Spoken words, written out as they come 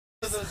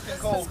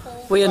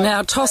We are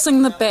now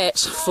tossing the bat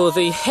for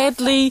the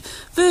Hadlee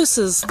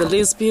versus the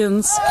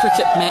Lesbians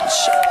cricket match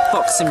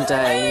Boxing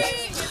Day.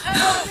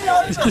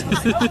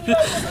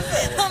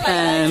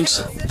 And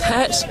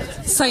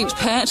Saint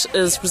Pat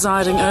is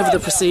presiding over the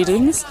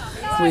proceedings.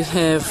 We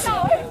have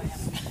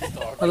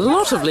a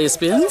lot of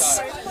lesbians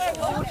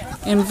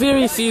and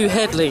very few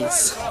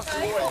Hadlees,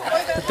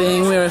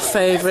 being we're a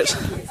favourite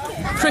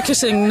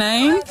cricketing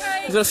name.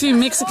 We've got a few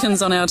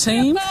Mexicans on our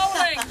team.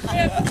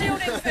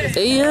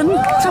 Ian,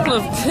 a couple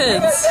of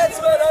kids,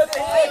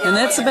 and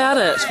that's about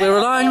it. We're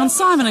relying on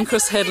Simon and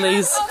Chris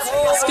Hadlee's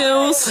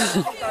skills,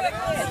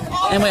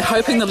 and we're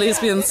hoping the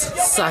Lesbians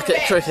suck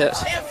at cricket.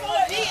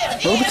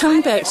 We'll be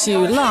coming back to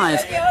you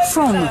live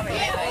from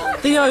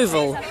the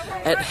Oval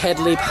at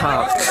Hadlee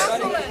Park.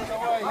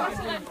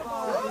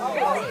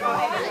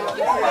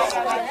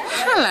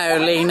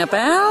 Hello, Lena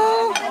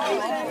Bell.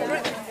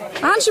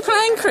 Aren't you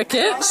playing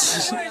cricket?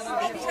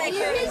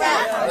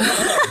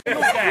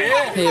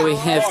 Here we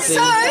have the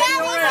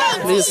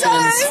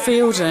Lesbians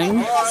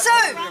fielding.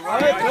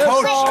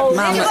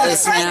 Mum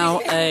is now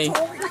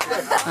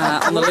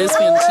on the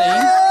lesbian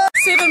team.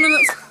 7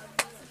 minutes.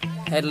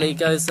 Hadlee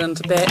goes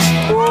into bat.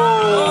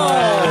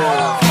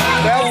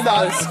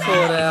 Almost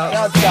caught out.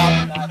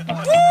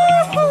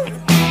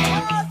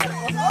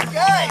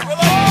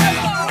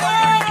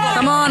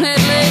 Come on,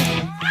 Hadlee.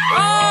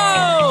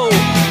 Oh!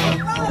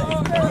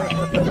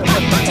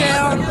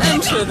 Down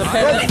into the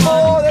paddock.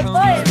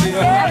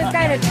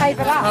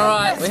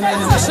 Alright, we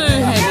have 2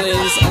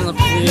 Hadlees on the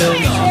field.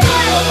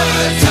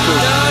 Come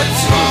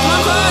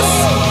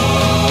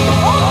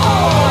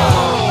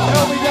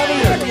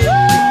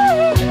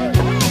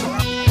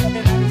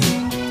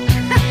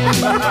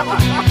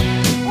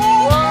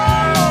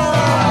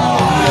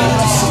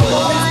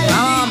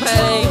on,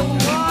 Paddy.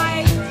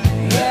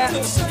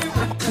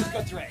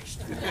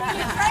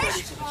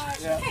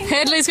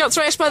 Hadlee's got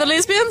thrashed by the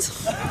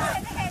Lesbians?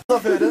 I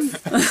would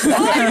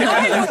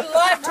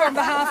like to, on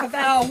behalf of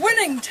our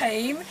winning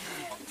team,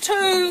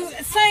 to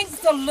thank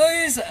the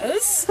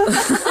losers for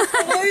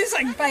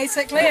losing,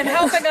 basically, and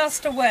helping us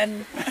to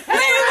win. We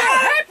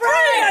were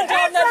brilliant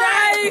on the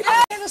day!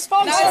 No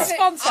sponsor.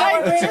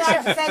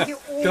 Thank you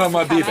all. Get on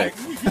my beer back.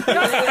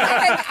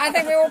 I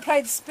think we all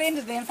played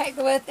splendidly. In fact,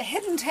 there were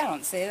hidden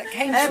talents there that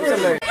came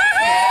through.